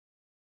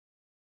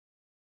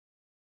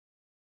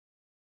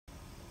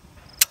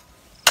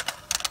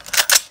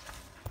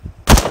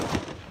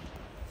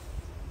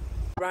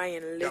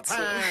Ryan Little.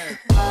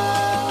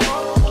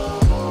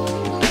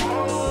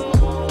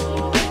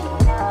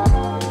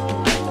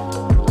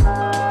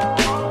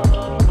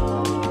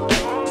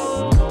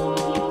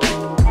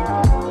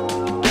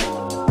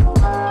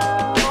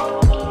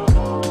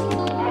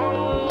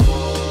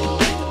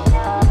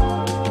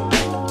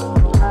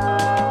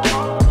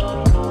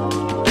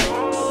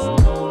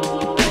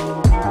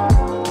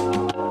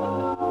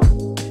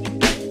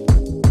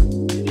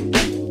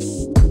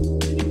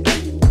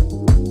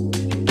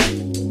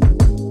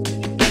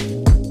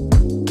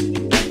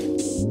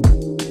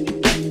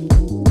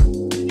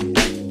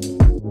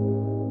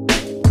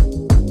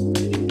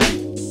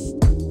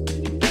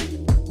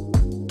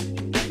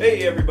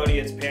 Hey everybody,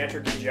 it's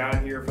Patrick and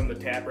John here from the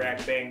Tap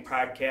Rack Bang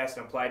Podcast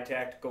and Applied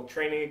Tactical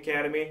Training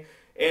Academy,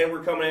 and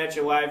we're coming at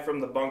you live from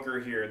the bunker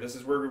here. This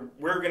is where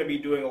we're going to be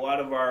doing a lot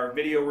of our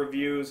video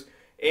reviews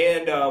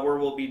and where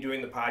we'll be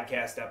doing the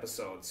podcast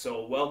episodes.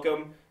 So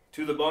welcome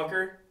to the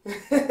bunker.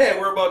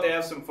 We're about to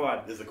have some fun.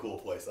 This is a cool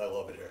place. I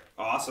love it here.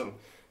 Awesome.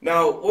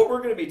 Now, what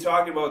we're going to be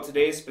talking about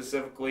today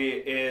specifically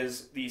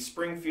is the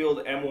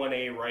Springfield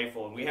M1A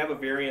rifle, and we have a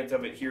variant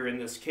of it here in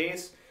this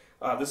case.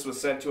 This was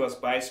sent to us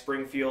by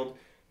Springfield.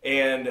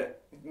 And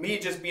me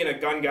just being a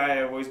gun guy,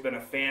 I've always been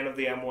a fan of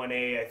the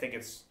M1A. I think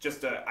it's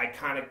just an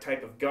iconic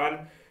type of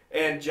gun.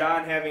 And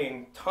John,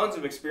 having tons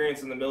of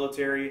experience in the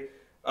military,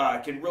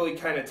 can really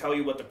kind of tell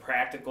you what the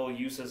practical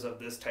uses of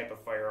this type of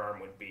firearm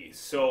would be.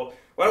 So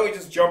why don't we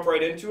just jump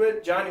right into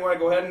it? John, you want to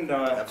go ahead and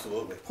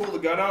absolutely pull the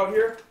gun out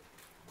here?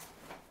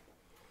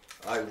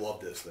 I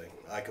love this thing.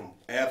 I can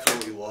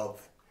absolutely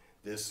love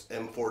this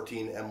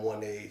M14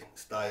 M1A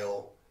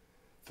style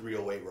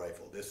 308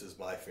 rifle. This is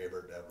my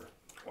favorite ever.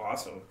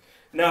 Awesome.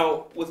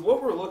 Now, with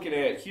what we're looking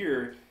at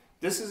here,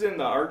 this is in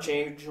the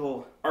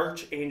Archangel. I'm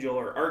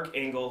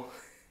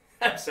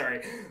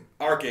sorry.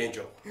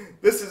 Archangel.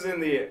 This is in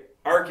the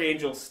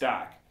Archangel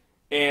stock.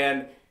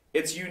 And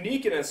it's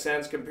unique in a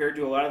sense compared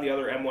to a lot of the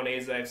other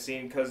M1As that I've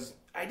seen because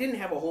I didn't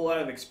have a whole lot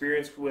of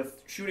experience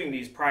with shooting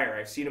these prior.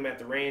 I've seen them at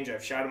the range,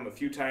 I've shot them a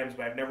few times,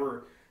 but I've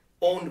never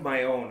owned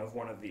my own of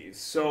one of these.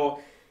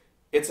 So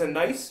it's a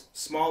nice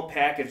small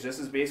package. This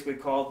is basically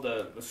called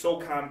the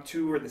SOCOM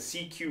 2 or the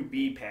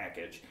CQB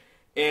package.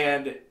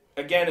 And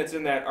again, it's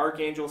in that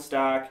Archangel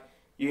stock.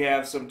 You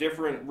have some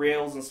different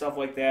rails and stuff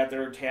like that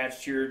are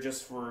attached here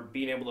just for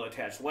being able to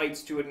attach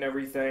lights to it and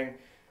everything.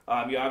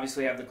 You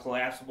obviously have the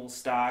collapsible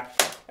stock.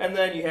 And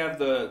then you have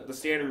the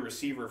standard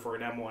receiver for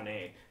an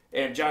M1A.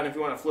 And John, if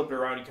you want to flip it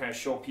around, you kind of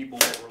show people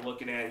what we're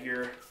looking at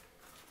here.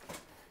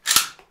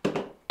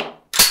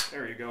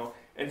 There you go.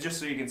 And just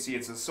so you can see,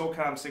 it's a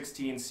SOCOM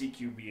 16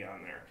 CQB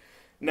on there.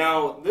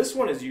 Now, this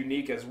one is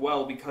unique as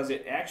well because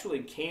it actually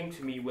came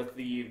to me with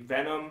the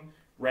Venom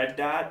Red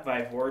Dot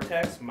by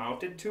Vortex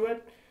mounted to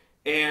it.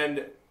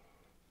 And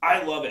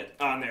I love it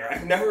on there.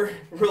 I've never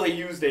really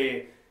used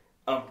a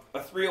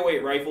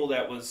 308 rifle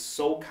that was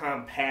so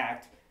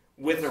compact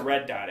with a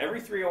red dot.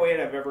 Every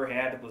 308 I've ever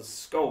had was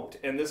scoped,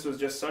 and this was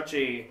just such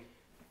a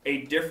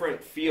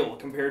different feel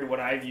compared to what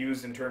I've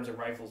used in terms of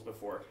rifles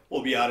before.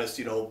 Well, to be honest,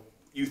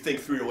 you think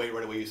 308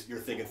 right away, you're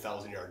thinking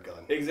 1,000-yard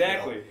gun.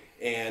 Exactly.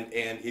 And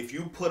if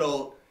you put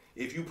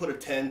a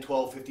 10,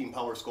 12, 15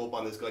 power scope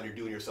on this gun, you're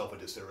doing yourself a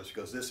disservice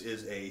because this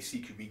is a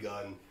CQB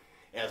gun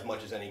as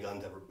much as any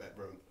gun's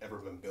ever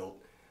been built.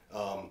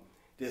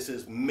 This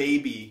is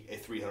maybe a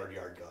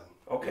 300-yard gun.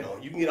 Okay.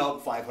 You can get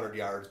out 500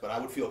 yards, but I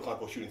would feel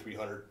comfortable shooting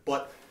 300.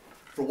 But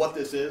for what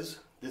this is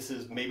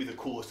maybe the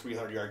coolest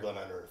 300-yard gun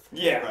on earth.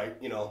 Yeah. Right?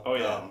 Oh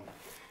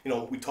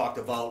yeah. We talked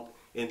about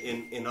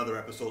in other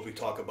episodes we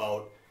talk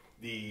about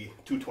the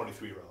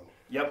 223 round.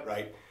 Yep.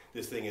 Right?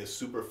 This thing is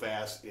super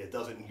fast. It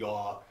doesn't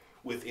yaw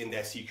within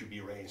that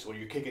CQB range. So when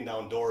you're kicking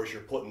down doors,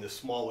 you're putting this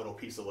small little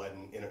piece of lead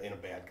in a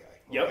bad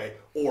guy. Okay?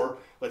 Yep. Or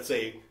let's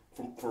say,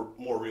 for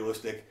more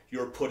realistic,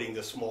 you're putting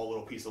this small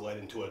little piece of lead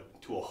into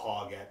a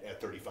hog at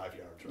 35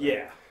 yards. Right?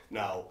 Yeah.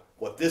 Now,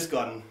 what this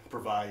gun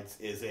provides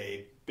is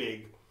a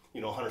big,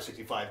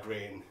 165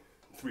 grain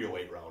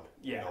 308 round.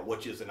 Yeah.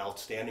 Which is an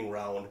outstanding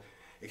round,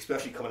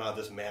 especially coming out of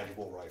this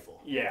manageable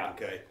rifle. Yeah.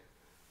 Okay.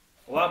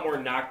 A lot more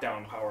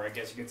knockdown power, I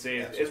guess you could say.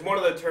 Absolutely. It's one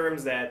of the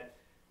terms that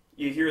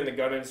you hear in the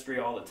gun industry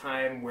all the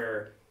time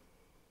where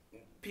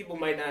people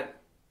might not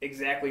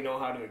exactly know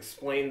how to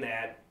explain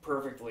that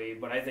perfectly,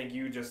 but I think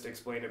you just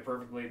explained it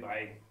perfectly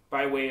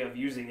by way of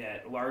using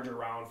that larger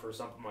round for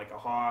something like a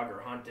hog or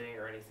hunting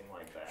or anything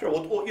like that. Sure.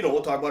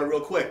 We'll talk about it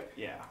real quick.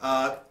 Yeah.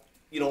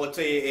 Let's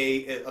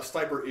say a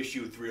sniper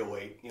issued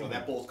 308.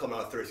 That bolt's coming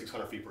out at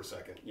 3,600 feet per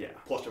second. Yeah.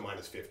 Plus or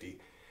minus 50.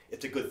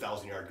 It's a good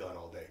 1,000-yard gun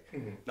all day.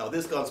 Mm-hmm. Now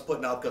this gun's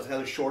putting out because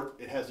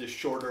it has this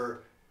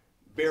shorter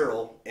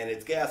barrel and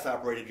it's gas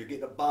operated. You're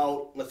getting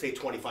about, let's say,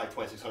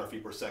 2,600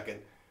 feet per second,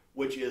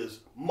 which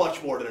is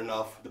much more than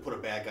enough to put a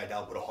bad guy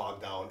down, put a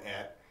hog down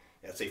at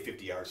say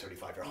 50 yards,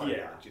 75 or 100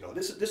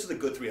 yards. This is a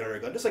good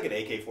 300 gun, just like an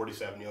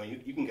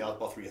AK-47. You can get out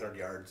about 300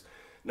 yards.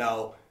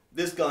 Now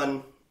this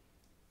gun,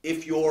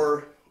 if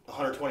you're a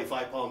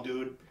 125-pound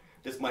dude,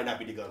 this might not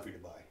be the gun for you to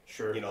buy.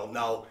 Sure. You know,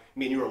 now,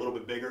 me and you are a little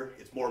bit bigger.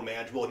 It's more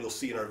manageable, and you'll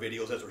see in our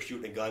videos as we're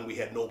shooting a gun, we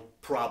had no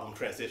problem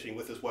transitioning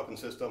with this weapon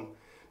system.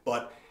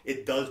 But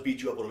it does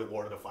beat you up a little bit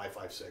more than a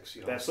 5.56.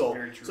 You know? That's so,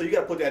 very true. So you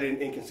got to put that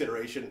in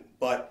consideration.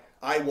 But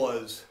I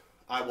was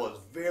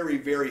very,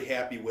 very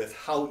happy with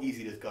how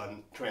easy this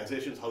gun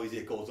transitions, how easy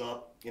it goes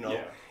up. You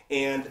know,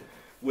 and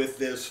with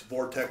this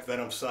Vortex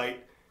Venom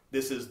sight,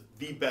 this is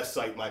the best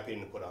sight, in my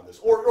opinion, to put on this,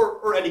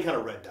 or any kind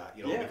of red dot.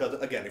 You know,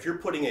 because again, if you're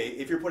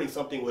putting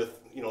something with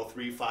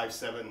 3, 5,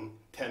 7,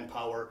 10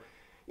 power,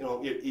 you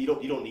know, you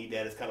don't need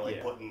that. It's kind of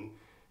like putting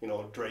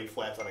drag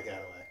flats on a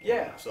Cadillac.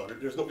 Yeah. So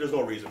there's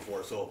no reason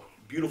for it. So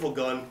beautiful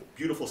gun,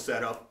 beautiful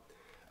setup.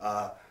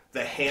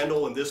 The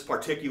handle in this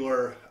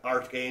particular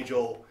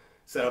Archangel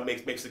setup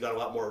makes the gun a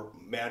lot more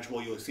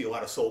manageable. You'll see a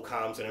lot of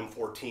SOCOMs and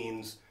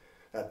M14s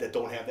that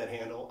don't have that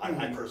handle. I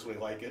personally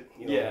like it.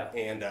 You know? Yeah.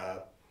 And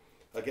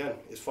again,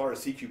 as far as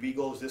CQB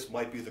goes, this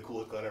might be the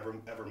coolest gun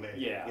ever made.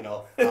 Yeah. You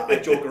know, I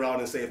joke around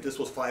and say if this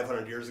was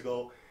 500 years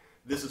ago,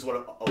 this is what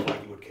a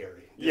Viking would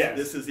carry.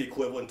 This is the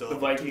equivalent of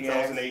the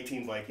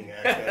 2018 Viking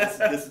Axe.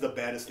 This is the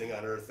baddest thing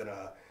on earth, and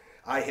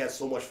I had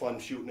so much fun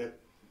shooting it.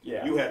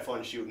 Yeah. You had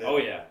fun shooting it. Oh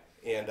yeah.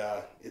 And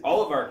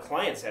all of our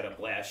clients had a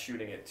blast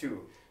shooting it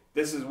too.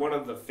 This is one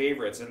of the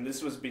favorites, and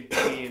this was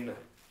between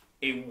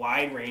a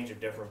wide range of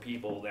different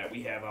people that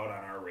we have out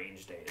on our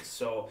range days.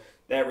 So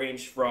that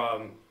ranged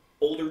from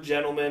older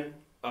gentlemen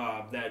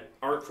that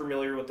aren't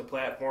familiar with the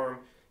platform,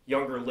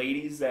 younger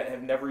ladies that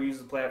have never used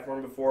the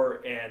platform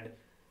before, and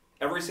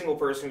every single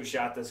person who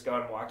shot this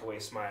gun walked away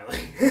smiling.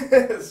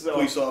 So,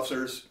 police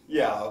officers,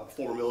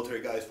 former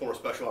military guys, former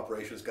special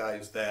operations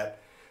guys that,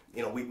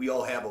 you know, we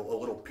all have a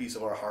little piece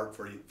of our heart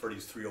for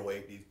these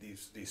 308,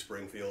 these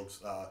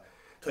Springfields.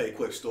 Tell you a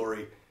quick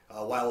story.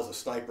 While I was a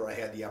sniper, I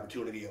had the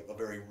opportunity, a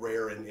very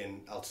rare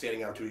and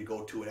outstanding opportunity to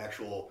go to an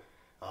actual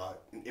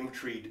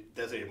infantry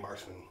designated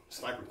marksman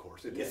sniper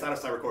course. It's not a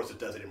sniper course, it's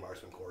a designated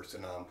marksman course.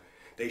 And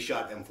they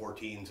shot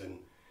M14s, and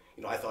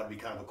you know, I thought it'd be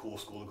kind of a cool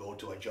school to go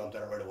to. I jumped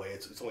at it right away.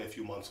 It's only a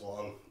few months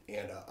long,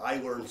 and I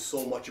learned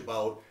so much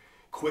about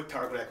quick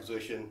target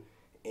acquisition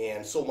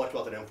and so much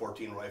about that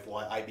M14 rifle.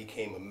 I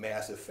became a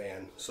massive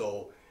fan.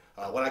 So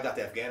when I got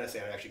to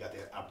Afghanistan, I actually got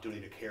the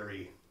opportunity to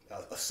carry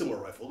a similar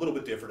rifle, a little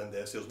bit different than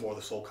this. It was more the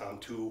SOCOM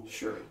 2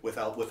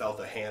 without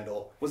the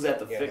handle. Was that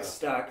the fixed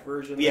stock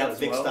version? Yeah,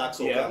 fixed stock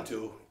SOCOM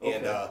 2. Okay.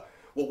 And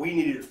what we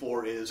needed it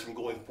for is from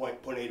going point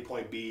A to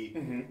point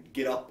B,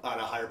 get up on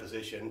a higher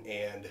position,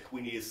 and we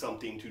needed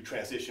something to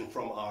transition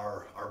from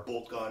our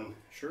bolt gun.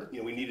 Sure. You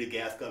know, we needed a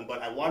gas gun,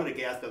 but I wanted a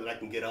gas gun that I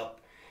can get up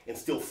and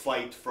still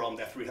fight from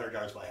that 300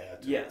 yards by head.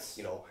 Yes.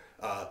 You know,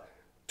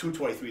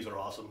 223s are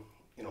awesome.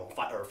 You know,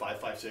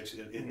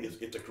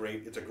 5.56.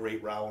 It's a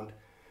great round.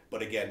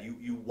 But again,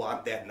 you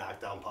want that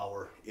knockdown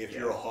power. If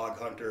you're a hog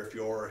hunter, if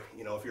you're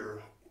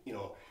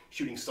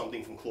shooting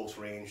something from close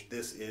range,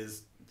 this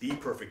is the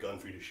perfect gun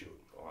for you to shoot.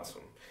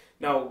 Awesome.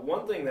 Now,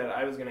 one thing that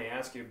I was going to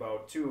ask you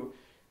about too,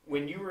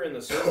 when you were in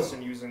the service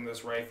and using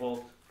this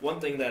rifle, one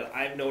thing that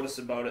I've noticed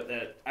about it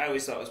that I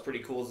always thought was pretty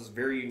cool is this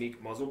very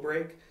unique muzzle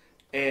brake.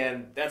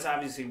 And that's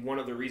obviously one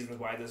of the reasons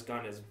why this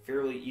gun is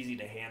fairly easy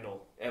to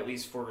handle, at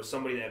least for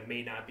somebody that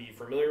may not be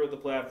familiar with the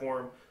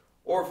platform,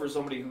 or for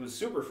somebody who's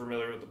super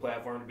familiar with the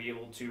platform to be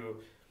able to,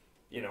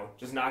 you know,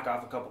 just knock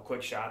off a couple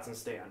quick shots and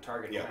stay on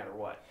target no matter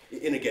what.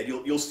 And again,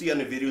 you'll see on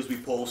the videos we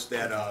post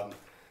that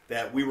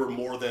that we were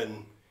more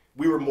than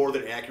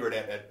accurate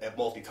at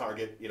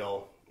multi-target, you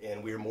know,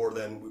 and we were more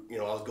than, you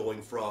know, I was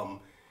going from,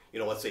 you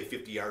know, let's say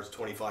 50 yards,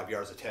 25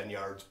 yards to 10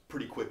 yards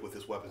pretty quick with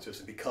this weapon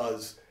system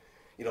because,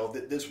 you know,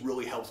 this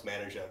really helps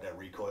manage that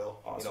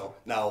recoil. Awesome. You know,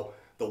 now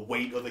the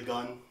weight of the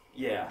gun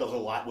does a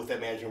lot with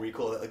that managing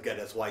recoil. Again,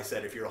 that's why I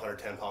said if you're a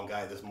 110-pound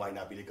guy, this might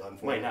not be the gun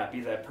for you. Might not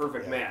be that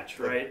perfect match,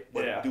 right?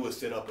 But do a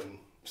sit-up and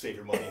save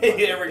your money.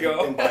 There we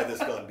go. And buy this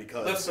gun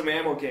because lift some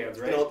ammo cans,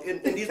 right? You know,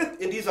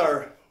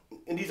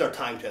 and these are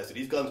time tested.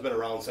 These guns have been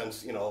around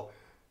since, you know,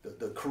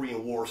 the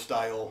Korean War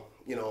style,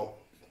 you know,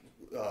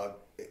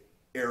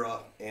 era.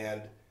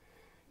 And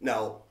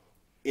now,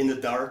 in the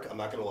dark, I'm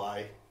not gonna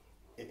lie,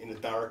 in the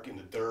dark, in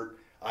the dirt,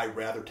 I'd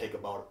rather take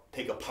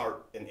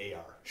apart an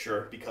AR.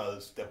 Sure.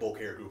 Because that bulk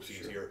carrier group's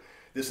easier. Sure.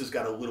 This has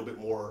got a little bit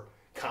more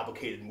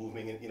complicated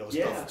moving, and you know,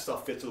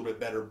 stuff fits a little bit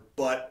better.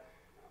 But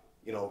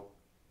you know,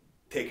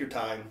 take your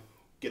time,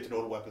 get to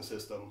know the weapon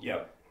system.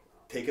 Yep.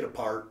 Take it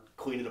apart,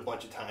 clean it a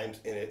bunch of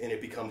times, and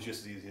it becomes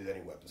just as easy as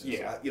any weapon system.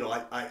 Yeah. You know,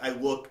 I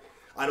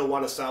don't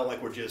want to sound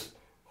like we're just,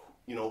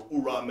 you know,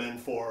 hoorah men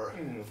for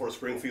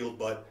Springfield,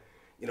 but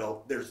you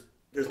know, there's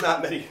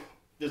not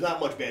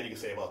much bad you can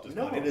say about this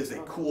gun. It is a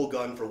cool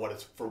gun for what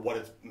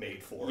it's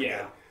made for. Yeah.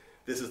 Again,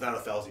 this is not a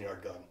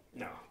 1,000-yard gun.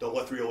 No. Don't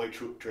let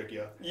 308 trick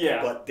you.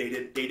 Yeah. But they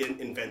didn't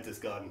invent this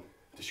gun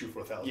to shoot for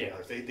 1,000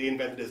 yards. They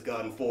invented this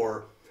gun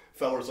for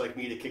fellers like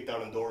me to kick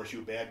down a door and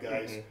shoot bad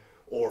guys,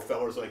 or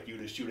fellers like you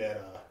to shoot at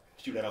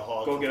a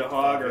hog. Go get a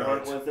hog or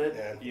hunt with it.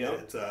 And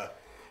it's a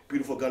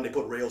beautiful gun. They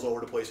put rails all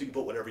over the place. You can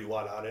put whatever you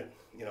want on it.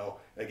 You know,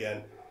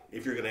 again,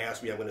 if you're going to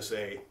ask me, I'm going to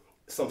say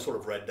some sort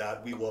of red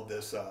dot. We love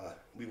this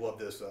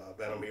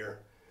Venom here.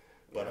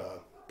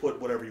 But put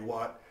whatever you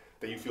want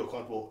that you feel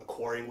comfortable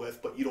acquiring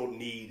with, but you don't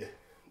need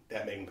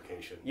that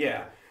magnification.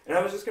 Yeah. And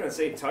I was just going to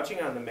say,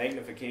 touching on the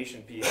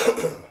magnification piece,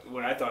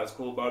 what I thought was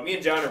cool about it, me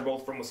and John are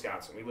both from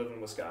Wisconsin. We live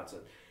in Wisconsin.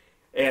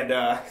 And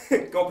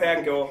go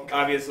Pack Go,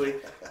 obviously.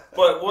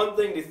 But one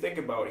thing to think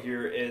about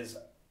here is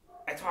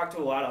I talk to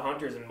a lot of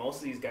hunters, and most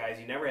of these guys,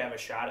 you never have a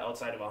shot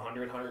outside of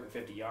 100,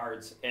 150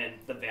 yards. And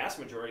the vast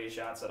majority of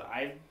shots that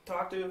I've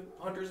talked to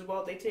hunters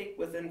about, they take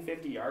within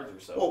 50 yards or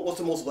so. Well, what's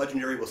the most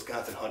legendary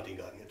Wisconsin hunting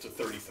gun? It's a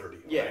 30-30.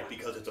 Yeah. Right?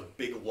 Because it's a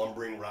big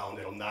lumbering round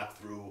that'll knock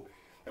through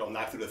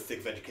the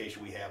thick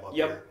vegetation we have up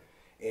here.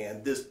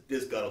 And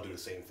this gun will do the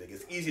same thing.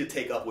 It's easy to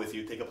take up with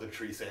you, take up the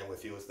tree stand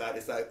with you. It's not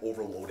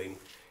overloading.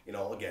 You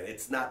know, again,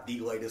 it's not the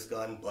lightest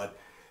gun, but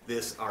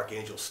this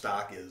Archangel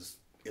stock is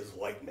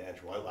light and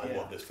manageable. I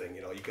love this thing.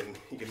 You know, you can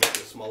make it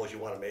as small as you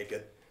want to make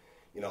it.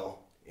 You know,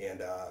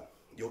 and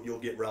you'll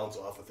get rounds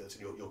off with this,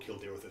 and you'll kill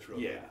deer with this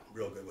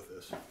real good with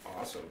this.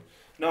 Awesome.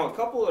 Now, a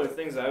couple other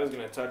things I was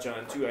going to touch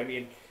on too. I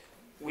mean,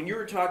 when you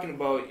were talking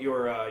about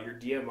your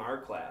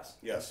DMR class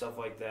and stuff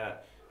like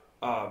that,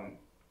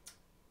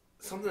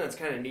 something that's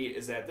kind of neat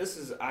is that this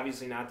is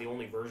obviously not the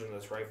only version of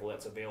this rifle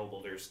that's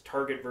available. There's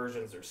target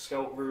versions, there's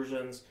scout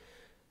versions,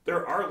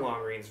 there are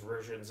long range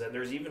versions, and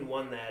there's even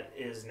one that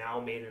is now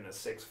made in a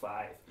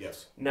 6.5.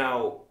 Yes.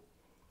 Now,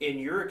 in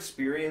your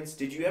experience,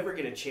 did you ever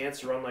get a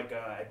chance to run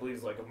I believe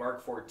it's like a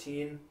Mark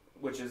 14,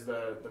 which is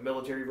the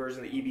military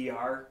version, the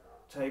EBR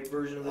type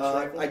version of this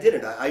rifle? I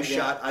didn't. I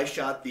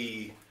shot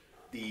the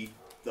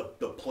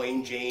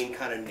plain Jane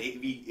kind of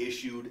Navy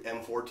issued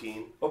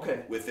M14.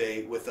 Okay. With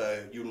a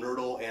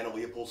Unerdal and a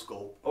Leopold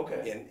scope.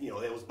 Okay. And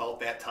it was about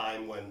that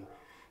time when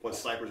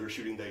snipers were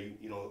shooting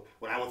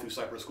when I went through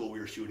sniper school, we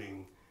were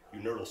shooting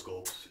Unerdal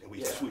scopes, and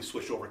we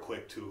switched over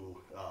quick to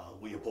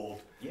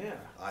Leopold. Yeah.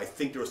 I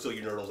think there were still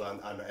Unerdals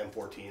on the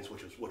M14s,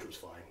 which was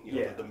fine.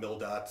 The mil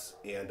dots,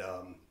 and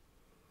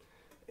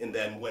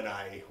then when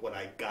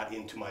I got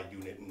into my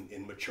unit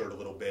and matured a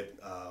little bit,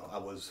 I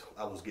was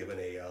given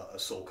a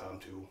SOCOM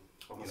too.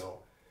 Awesome.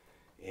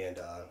 And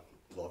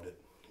loved it.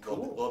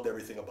 Cool. Loved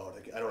everything about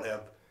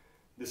it.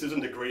 This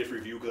isn't the greatest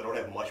review because I don't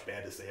have much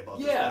bad to say about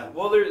this. Yeah,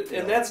 well,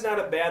 and that's not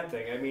a bad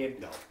thing. I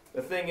mean,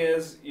 the thing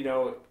is,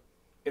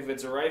 if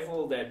it's a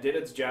rifle that did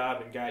its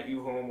job and got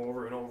you home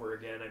over and over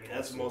again, I mean,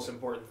 that's the most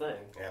important thing.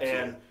 Absolutely.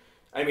 And,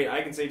 I mean,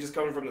 I can say just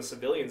coming from the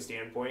civilian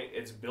standpoint,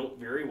 it's built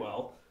very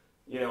well.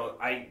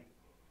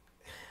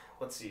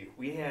 Let's see,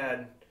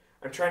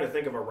 I'm trying to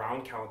think of a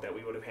round count that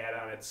we would have had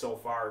on it so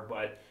far,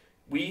 but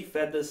we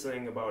fed this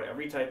thing about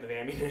every type of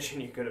ammunition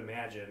you could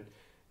imagine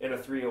in a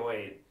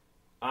 308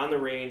 on the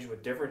range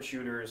with different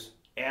shooters,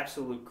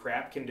 absolute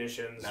crap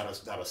conditions.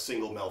 Not a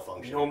single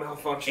malfunction. No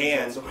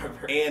malfunctions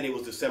whatsoever. And it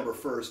was December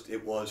 1st.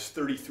 It was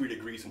 33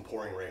 degrees and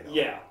pouring rain out.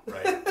 Yeah.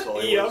 Right.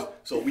 So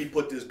so we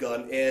put this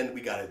gun in.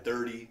 We got it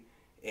dirty,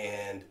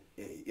 and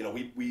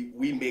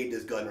we made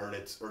this gun earn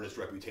its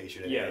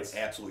reputation. And it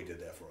absolutely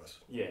did that for us.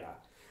 Yeah.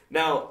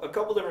 Now, a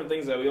couple different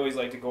things that we always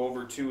like to go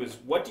over too is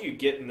what do you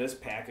get in this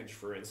package,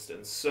 for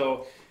instance?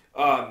 So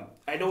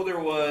I know there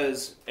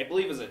was, I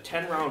believe it was a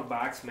 10-round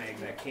box mag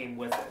that came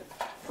with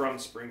it from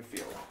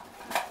Springfield.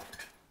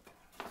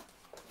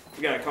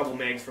 We got a couple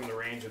mags from the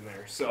range in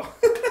there, so.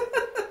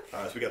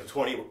 So we got the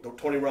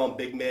 20-round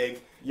big mag.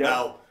 Yep.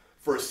 Now,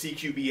 for a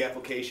CQB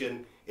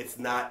application, it's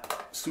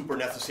not super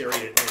necessary.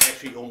 It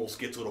actually almost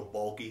gets a little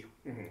bulky.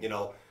 Mm-hmm.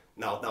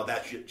 Now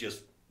that's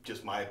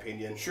just my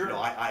opinion. Sure.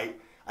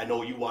 I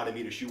know you wanted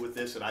me to shoot with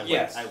this, and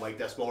I like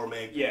that smaller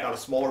mag. Yeah. Now the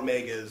smaller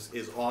mag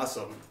is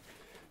awesome,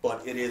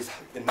 but it is,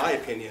 in my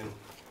opinion,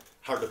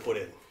 hard to put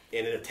in.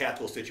 And in a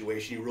tactical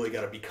situation, you really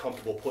got to be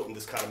comfortable putting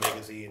this kind of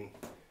magazine,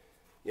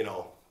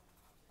 now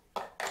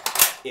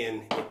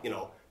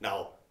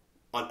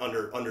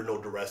under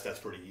no duress, that's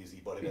pretty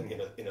easy. But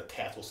in a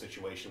tactical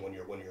situation, when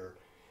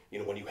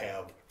you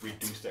have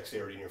reduced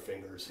dexterity in your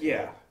fingers,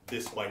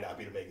 this might not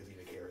be the magazine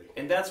to carry.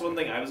 And that's one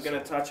thing I was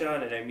going to touch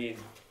on, and I mean,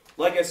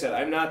 like I said,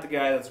 I'm not the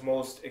guy that's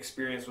most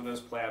experienced with this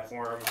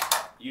platform.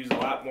 Use a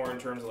lot more in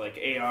terms of like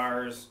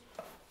ARs,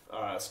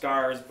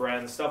 SCARs,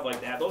 Brens, stuff like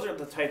that. Those are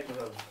the types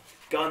of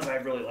guns I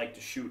really like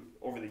to shoot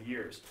over the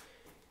years.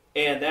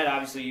 And that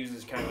obviously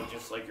uses kind of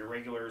just like your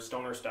regular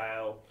stoner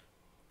style,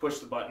 push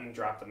the button,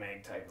 drop the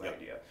mag type of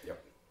idea.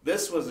 Yep.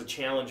 This was a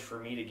challenge for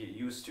me to get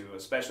used to,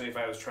 especially if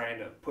I was trying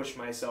to push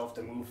myself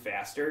to move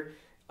faster,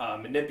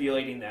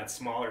 manipulating that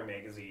smaller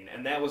magazine.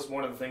 And that was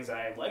one of the things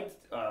I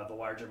liked the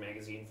larger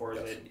magazine for,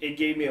 is it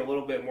gave me a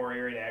little bit more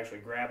area to actually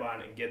grab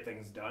on and get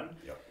things done.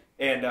 Yep.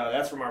 And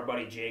that's from our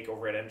buddy Jake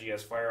over at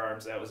MGS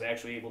Firearms that was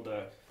actually able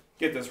to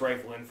get this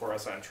rifle in for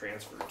us on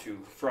transfer too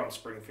from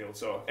Springfield.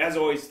 So as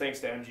always, thanks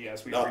to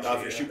MGS. We appreciate it. Now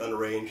if you're shooting on the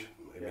range,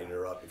 I mean,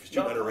 they're up. If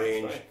you're shooting on the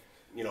range,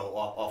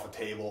 off a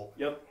table,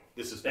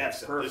 this just makes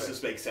sense. This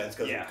just makes sense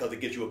because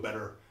it gives you a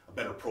better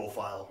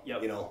profile.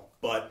 Yep.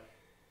 But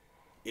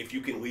if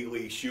you can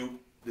legally shoot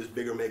this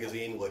bigger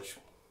magazine, which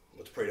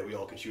let's pray that we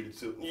all can shoot it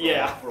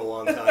for a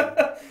long time.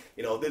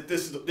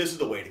 This is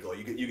the way to go.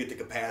 You get the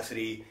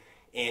capacity,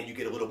 and you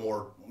get a little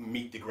more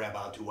meat to grab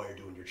onto while you're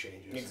doing your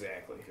changes.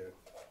 Exactly. Okay.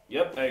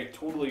 Yep, I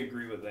totally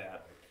agree with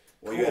that.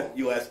 Well, Cool.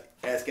 you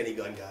ask any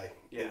gun guy,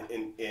 Yeah.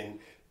 and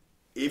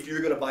if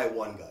you're gonna buy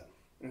one gun,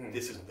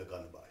 this isn't the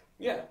gun to buy.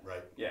 Yeah.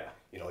 Right. Yeah.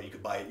 You know, you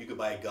could buy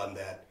a gun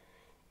that,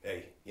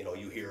 hey, you know,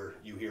 you hear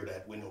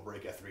that window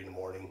break at 3 in the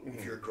morning.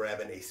 If you're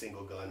grabbing a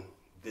single gun,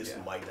 this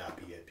might not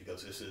be it,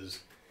 because this is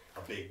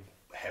a big,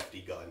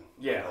 hefty gun.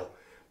 Yeah. You know?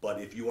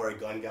 But if you are a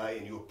gun guy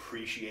and you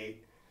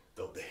appreciate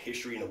the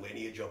history and the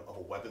lineage of a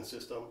weapon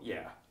system,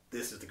 Yeah.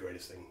 this is the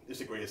greatest thing.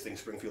 This is the greatest thing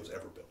Springfield's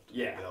ever built.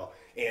 Yeah. You know,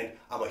 and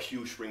I'm a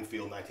huge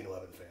Springfield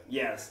 1911 fan.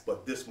 Yes.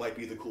 But this might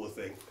be the coolest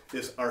thing.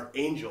 This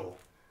Archangel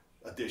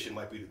edition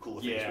might be the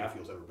coolest thing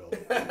Springfield's ever built,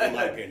 in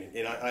my opinion.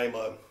 And I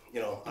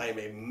am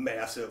a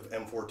massive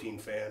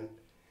M14 fan,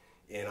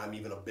 and I'm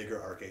even a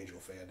bigger Archangel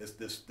fan.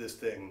 This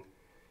thing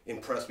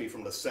impressed me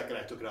from the second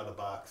I took it out of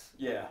the box.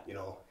 Yeah. You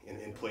know,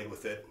 and played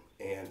with it,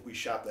 and we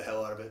shot the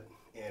hell out of it,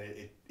 and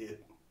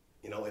it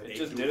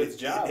just did its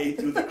job. It ate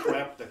through the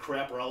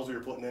crap rounds we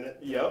were putting in it.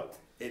 Yep.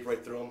 Ate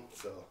right through them.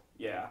 So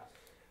yeah,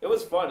 it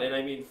was fun, and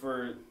I mean,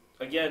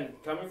 again,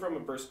 coming from a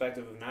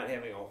perspective of not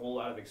having a whole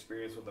lot of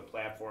experience with the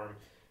platform,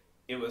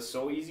 it was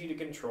so easy to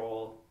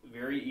control,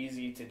 very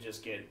easy to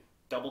just get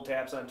double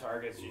taps on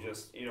targets. You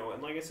just, you know,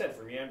 and like I said,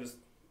 for me, I'm just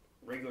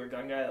a regular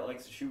gun guy that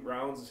likes to shoot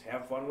rounds,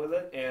 have fun with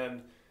it,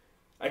 and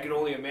I can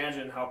only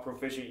imagine how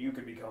proficient you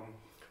could become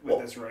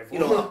with this rifle. You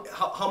know,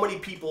 how many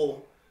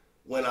people,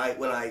 when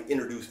I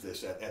introduced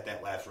this at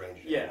that last range,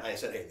 I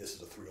said, hey, this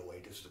is a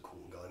 308, this is a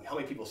cool gun. How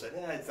many people said,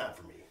 it's not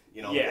for me?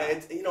 You know,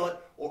 you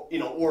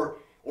know what,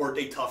 or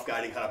they tough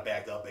guy, they kind of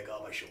backed up, like,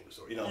 oh, my shoulder's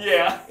sore, you know.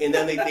 Yeah. And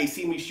then they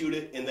see me shoot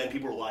it, and then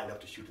people were lined up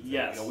to shoot the thing.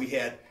 Yes. You know, we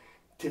had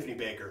Tiffany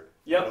Baker,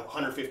 Yep. you know,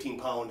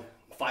 115-pound,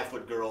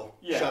 5-foot girl,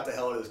 shot the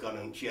hell out of this gun,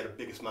 and she had a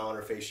big smile on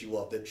her face. She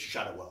loved it. She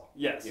shot it well.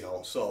 Yes. You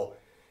know, so,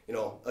 you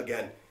know,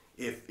 again,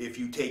 if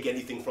you take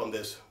anything from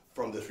this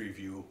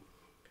review,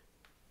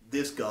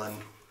 this gun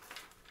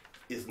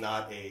is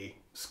not a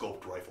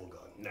scoped rifle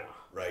gun. No.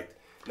 Right?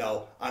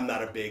 Now, I'm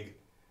not a big,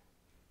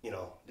 you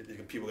know,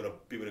 people are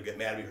gonna get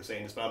mad at me for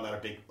saying this, but I'm not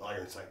a big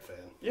iron sight fan.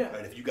 Yeah.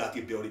 Right? If you got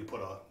the ability to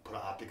put an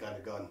optic on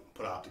your gun,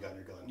 put an optic on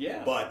your gun.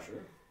 Yeah. But sure.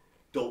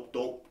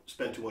 don't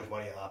spend too much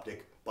money on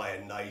optic. Buy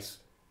a nice,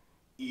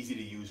 easy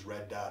to use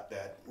red dot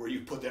where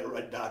you put that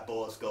red dot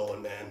bullets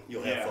going, man,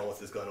 you'll have fun with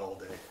this gun all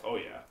day. Oh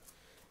yeah.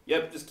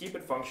 Yep. Just keep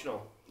it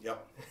functional.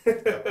 Yep.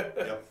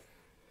 Yep.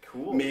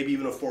 Cool. Maybe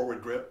even a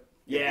forward grip.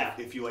 Yeah.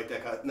 If you like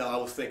that kind of, no, I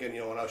was thinking,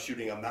 you know, when I was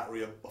shooting, I'm not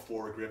really a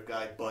forward grip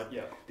guy, but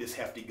this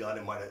hefty gun,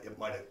 it might have,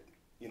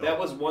 you know. That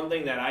was one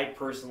thing that I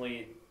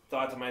personally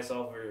thought to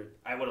myself, or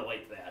I would have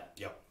liked that.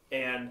 Yep.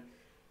 And,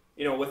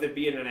 you know, with it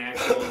being an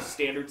actual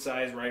standard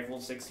size rifle,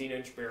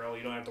 16-inch barrel,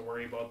 you don't have to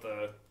worry about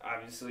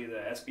obviously the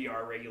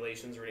SBR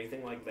regulations or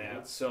anything like that.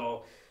 Mm-hmm.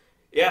 So,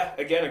 yeah,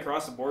 again,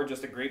 across the board,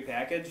 just a great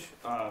package.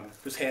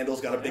 This handle's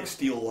got a big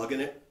steel lug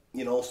in it,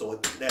 you know, so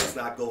that's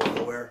not going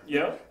nowhere.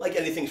 Yeah. Like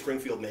anything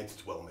Springfield makes,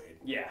 it's well made.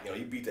 Yeah. You know,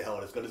 you beat the hell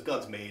out of this gun. This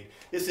gun's made.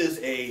 This is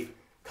a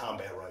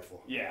combat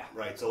rifle. Yeah.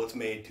 Right, so it's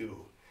made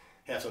to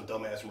have some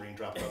dumbass Marine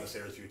drop down the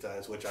stairs a few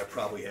times, which I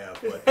probably have,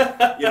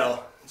 but, you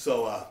know,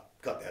 so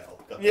cut that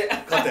out.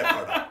 Cut that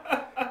part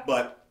out.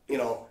 But, you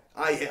know,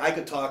 I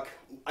could talk,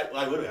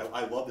 I literally,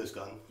 I love this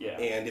gun. Yeah.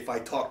 And if I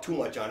talk too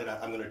much on it,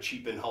 I'm going to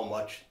cheapen how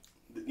much,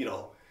 you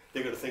know,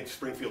 they're going to think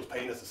Springfield's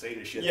paying us to say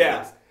this shit.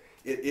 Yeah.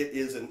 It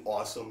is an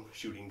awesome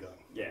shooting gun.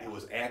 Yeah. It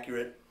was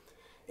accurate.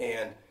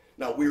 And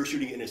now we were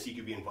shooting it in a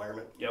CQB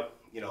environment. Yep.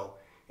 You know,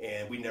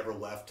 and we never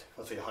left,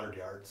 let's say, 100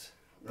 yards.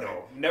 Right?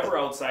 No, never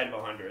outside of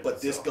 100.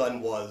 But this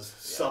gun was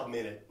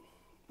sub-minute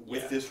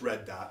with this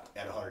red dot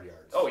at 100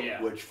 yards. Oh,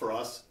 yeah. Which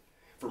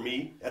for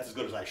me, that's as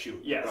good as I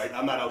shoot. Yes. Right?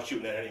 I'm not out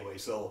shooting it anyway,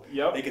 so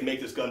they can make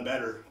this gun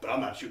better, but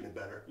I'm not shooting it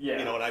better. Yeah.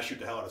 You know, and I shoot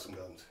the hell out of some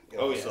guns. You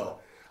know? Oh, yeah. So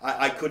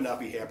I could not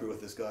be happier with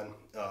this gun.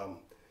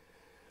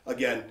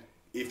 Again,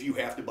 if you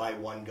have to buy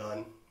one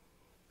gun,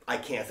 I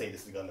can't say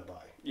this is the gun to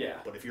buy. Yeah.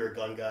 But if you're a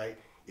gun guy,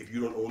 if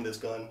you don't own this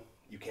gun,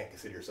 you can't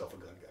consider yourself a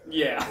gun guy. Right?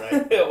 Yeah.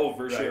 Right? Oh,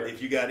 for sure.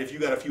 If you got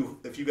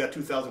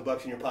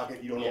 $2,000 in your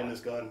pocket, you don't own this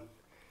gun,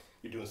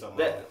 you're doing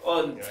something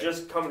wrong. Right?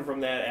 Just coming from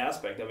that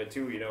aspect of it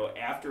too, you know,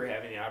 after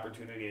having the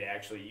opportunity to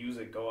actually use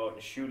it, go out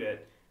and shoot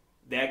it,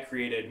 that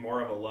created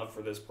more of a love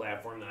for this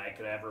platform than I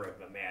could ever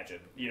have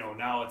imagined. You know,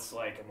 now it's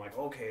like, I'm like,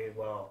 okay,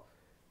 well,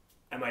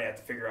 I might have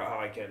to figure out how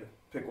I can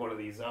pick one of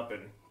these up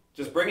and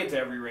just bring it to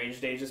every range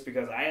day, just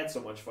because I had so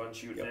much fun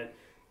shooting it,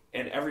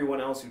 and everyone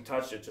else who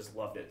touched it just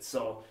loved it.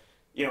 So,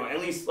 you know, at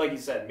least, like you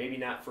said, maybe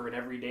not for an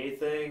everyday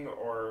thing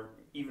or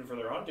even for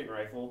their hunting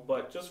rifle,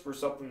 but just for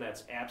something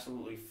that's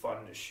absolutely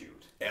fun to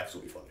shoot.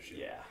 Absolutely fun to shoot.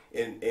 Yeah.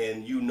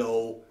 And you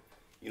know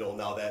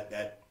now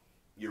that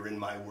you're in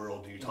my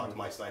world and you talk to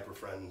my sniper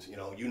friends, you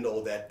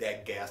know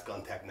that gas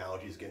gun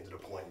technology is getting to the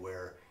point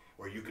where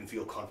you can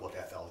feel comfortable at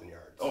that 1,000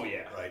 yards. Oh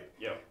yeah. Right?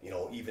 Yep. You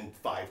know, even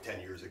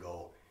 5-10 years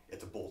ago,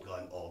 it's a bolt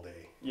gun all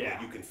day.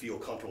 Yeah. You can feel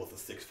comfortable with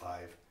a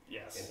 6.5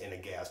 and a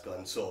gas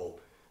gun. So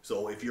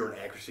if you're an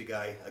accuracy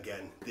guy,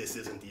 again, this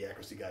isn't the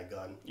accuracy guy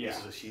gun. Yeah.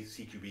 This is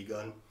a CQB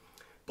gun.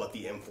 But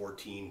the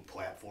M14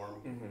 platform,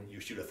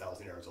 you shoot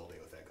 1,000 yards all day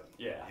with that gun.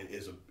 Yeah. It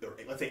is or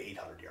let's say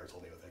 800 yards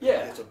holding with that.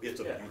 Yeah. It's a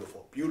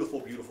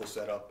beautiful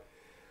setup.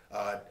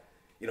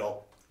 You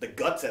know, the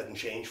guts hasn't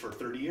changed for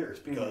 30 years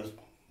because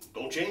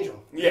don't change them.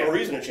 Yeah. No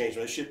reason to change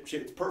them. This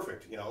shit's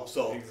perfect, you know.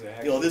 So,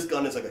 exactly. you know, this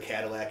gun is like a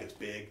Cadillac. It's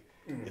big,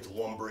 it's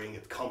lumbering,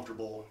 it's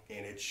comfortable,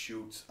 and it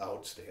shoots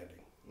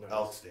outstanding. Nice.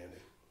 Outstanding.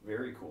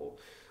 Very cool.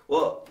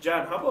 Well,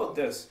 John, how about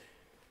this?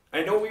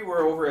 I know we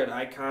were over at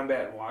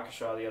iCOMBAT in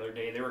Waukesha the other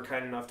day. They were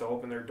kind enough to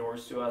open their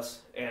doors to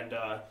us and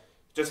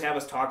just have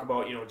us talk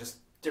about, you know, just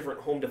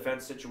different home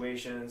defense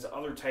situations,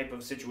 other type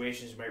of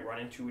situations you might run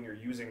into when you're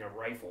using a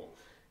rifle.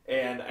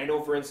 And I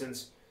know, for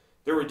instance,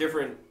 there were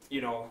different,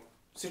 you know,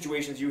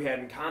 situations you had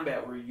in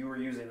combat where you were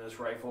using this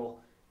rifle,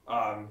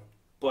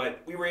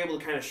 but we were able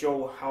to kind of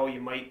show how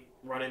you might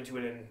run into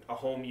it in a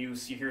home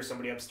use. You hear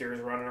somebody upstairs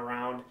running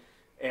around,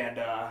 and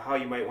how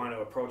you might want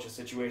to approach a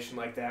situation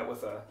like that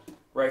with a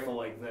rifle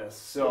like this.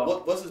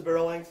 So, what's this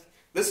barrel length?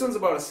 This one's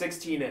about a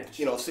 16-inch.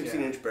 You know,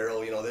 16-inch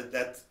barrel. You know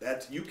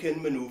that's you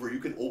can maneuver. You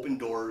can open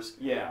doors.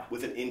 Yeah.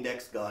 With an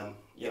index gun.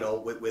 You know,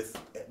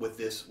 with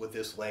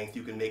this length,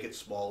 you can make it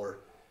smaller.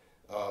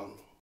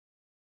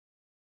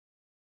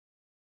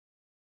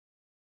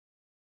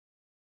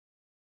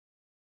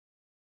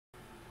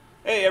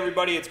 Hey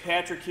everybody, it's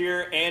Patrick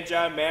here and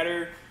John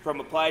Matter from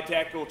Applied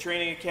Tactical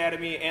Training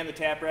Academy and the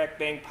Tap Rack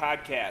Bang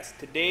podcast.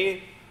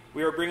 Today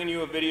we are bringing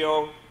you a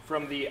video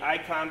from the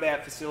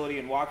iCOMBAT facility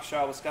in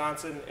Waukesha,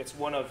 Wisconsin. It's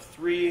one of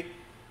 3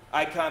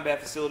 iCOMBAT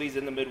facilities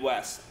in the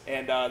Midwest,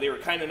 and they were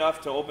kind enough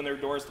to open their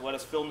doors to let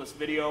us film this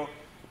video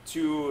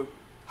to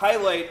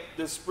highlight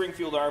the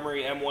Springfield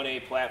Armory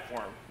M1A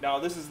platform. Now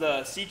this is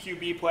the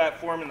CQB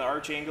platform in the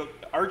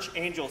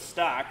Archangel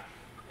stock,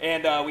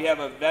 and we have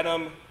a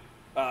Venom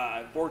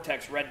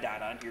Vortex Red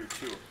Dot on here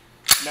too.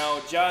 Now,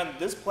 John,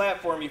 this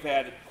platform, you've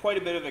had quite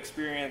a bit of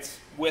experience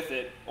with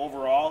it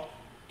overall.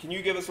 Can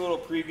you give us a little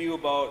preview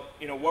about,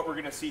 you know, what we're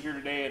going to see here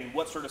today and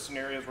what sort of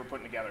scenarios we're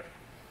putting together?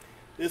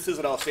 This is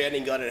an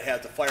outstanding gun. It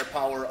has the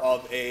firepower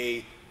of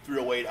a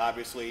 308,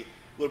 obviously.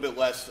 A little bit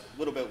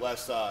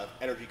less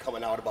energy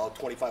coming out, about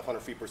 2,500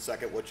 feet per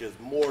second, which is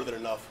more than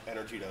enough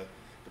energy to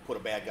put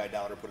a bad guy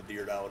down or put a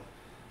deer down.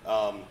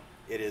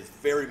 It is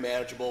very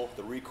manageable.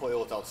 The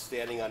recoil is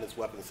outstanding on this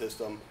weapon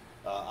system.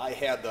 I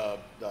had the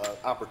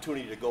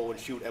opportunity to go and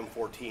shoot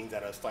M14s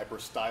at a sniper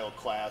style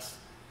class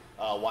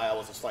while I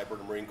was a sniper in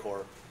the Marine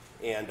Corps,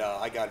 and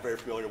I got very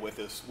familiar with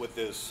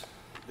this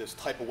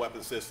type of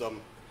weapon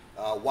system.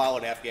 While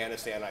in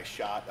Afghanistan, I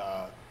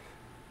shot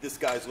this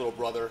guy's little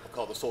brother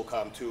called the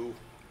SOCOM 2,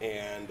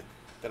 and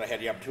then I had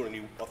the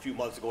opportunity a few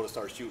months ago to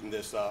start shooting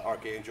this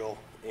Archangel,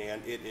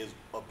 and it is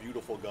a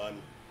beautiful gun.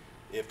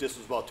 If this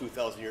was about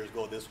 2,000 years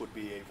ago, this would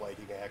be a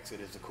Viking axe. It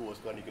is the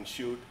coolest gun you can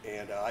shoot,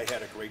 and I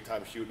had a great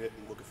time shooting it,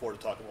 and looking forward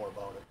to talking more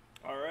about it.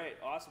 All right,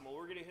 awesome. Well,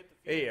 we're going to hit the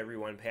field. Hey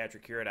everyone,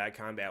 Patrick here at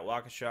iCOMBAT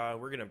Waukesha.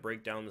 We're going to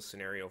break down the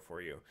scenario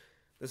for you.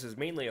 This is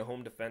mainly a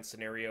home defense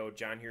scenario.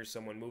 John hears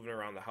someone moving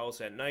around the house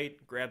at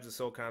night, grabs a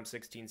SOCOM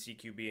 16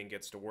 CQB and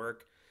gets to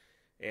work.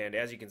 And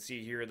as you can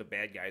see here, the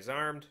bad guy's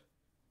armed.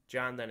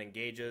 John then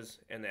engages,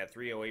 and that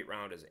 308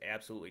 round is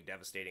absolutely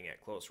devastating at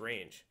close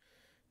range.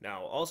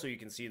 Now, also you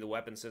can see the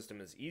weapon system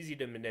is easy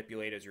to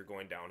manipulate as you're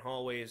going down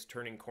hallways,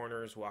 turning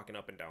corners, walking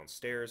up and down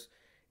stairs.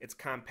 It's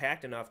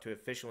compact enough to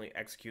efficiently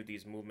execute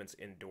these movements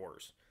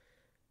indoors.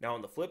 Now,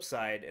 on the flip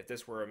side, if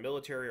this were a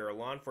military or a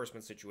law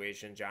enforcement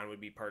situation, John would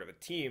be part of a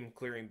team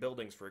clearing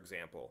buildings, for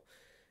example.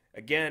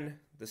 Again,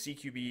 the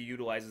CQB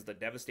utilizes the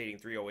devastating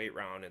 308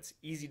 round. It's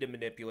easy to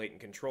manipulate and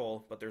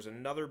control, but there's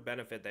another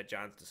benefit that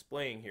John's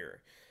displaying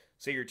here.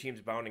 Say your team's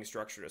bounding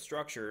structure to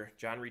structure,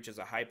 John reaches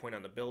a high point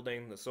on the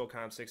building, the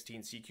SOCOM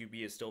 16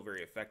 CQB is still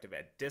very effective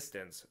at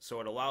distance, so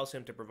it allows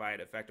him to provide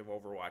effective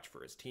overwatch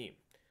for his team.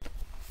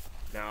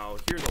 Now,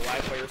 here's a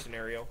live fire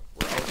scenario.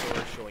 We're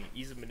outdoors, showing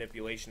ease of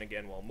manipulation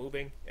again while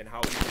moving, and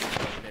how easy this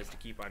weapon is to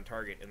keep on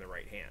target in the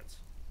right hands.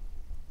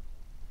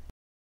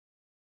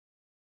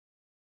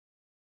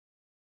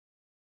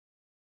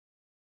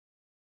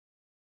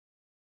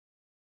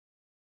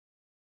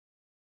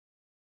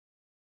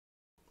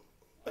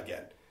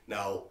 Again.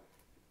 Now,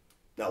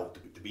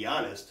 to be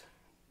honest,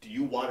 do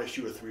you want to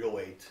shoot a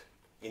 308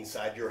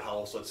 inside your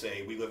house? Let's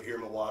say we live here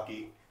in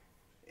Milwaukee,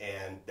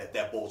 and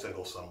that bullet's gonna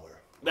go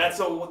somewhere. That's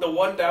the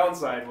one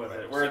downside with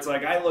it, where it's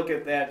like I look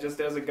at that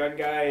just as a gun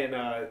guy and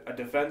a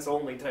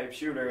defense-only type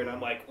shooter, and I'm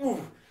like,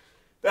 ooh,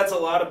 that's a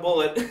lot of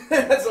bullet.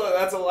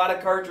 that's a lot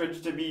of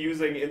cartridge to be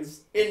using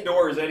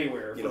indoors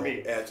anywhere for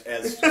me.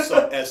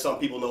 As some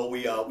people know,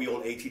 we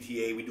own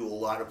ATTA. We do a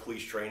lot of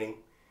police training.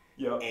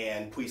 Yep.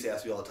 And police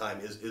ask me all the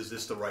time, is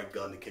this the right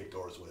gun to kick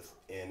doors with?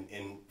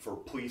 And for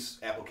police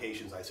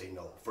applications, I say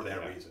no, for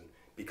that reason.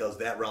 Because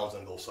that round's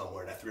going to go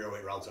somewhere. That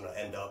 308 round's going to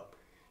end up,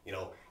 you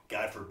know,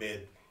 God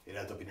forbid, it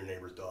ends up in your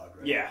neighbor's dog,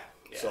 right? Yeah.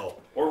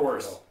 So, or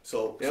worse.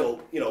 So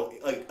you know,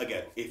 like,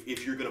 again,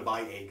 if you're going to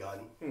buy a gun,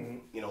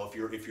 you know, if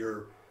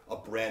you're a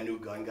brand new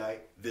gun guy,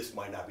 this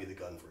might not be the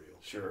gun for you.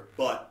 Sure.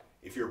 But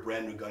if you're a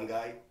brand new gun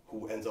guy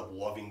who ends up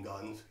loving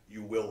guns,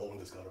 you will own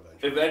this gun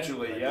eventually.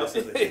 Eventually, right? yes.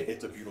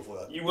 It's a beautiful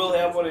gun. You will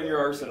have one in your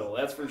arsenal,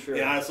 that's for sure.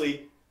 And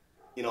honestly,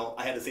 You know,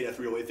 I had to say that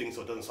 308 thing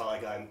so it doesn't sound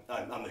like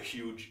I'm a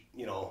huge,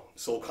 you know,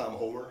 SOCOM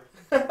homer.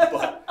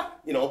 But,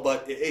 you know,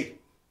 hey,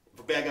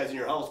 for bad guys in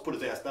your house, put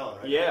his ass down,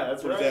 right? Yeah,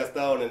 that's right. Put his ass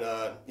down, and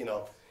you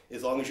know,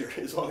 as long as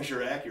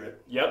you're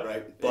accurate. Yep.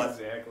 Right. But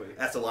exactly.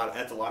 That's a lot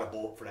of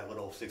bolt for that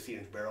little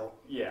 16-inch barrel.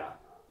 Yeah.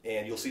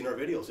 And you'll see in our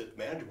videos, it's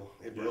manageable.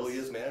 It really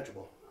is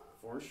manageable.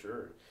 For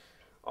sure.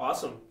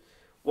 Awesome.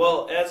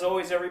 Well, as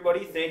always,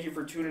 everybody, thank you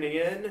for tuning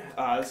in.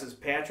 This is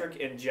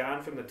Patrick and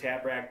John from the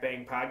Tap Rack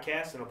Bang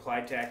Podcast and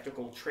Applied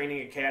Tactical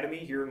Training Academy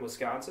here in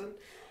Wisconsin.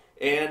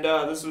 And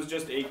this was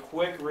just a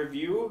quick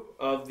review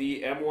of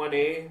the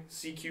M1A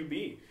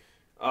CQB.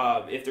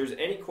 If there's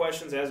any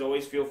questions, as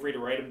always, feel free to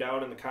write them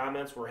down in the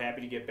comments. We're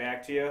happy to get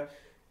back to you.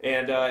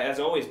 And as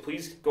always,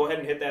 please go ahead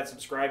and hit that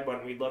subscribe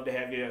button. We'd love to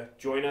have you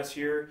join us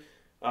here.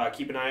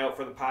 Keep an eye out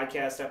for the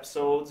podcast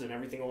episodes and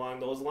everything along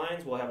those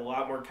lines. We'll have a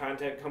lot more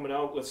content coming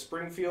out with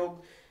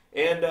Springfield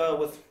and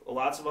with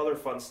lots of other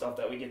fun stuff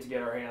that we get to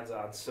get our hands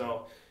on.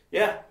 So,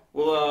 yeah,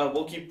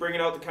 we'll keep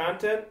bringing out the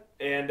content,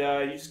 and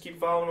you just keep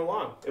following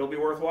along. It'll be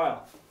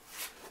worthwhile.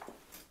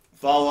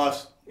 Follow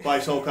us. Buy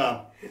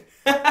SOCOM.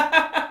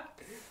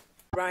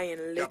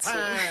 Ryan Little.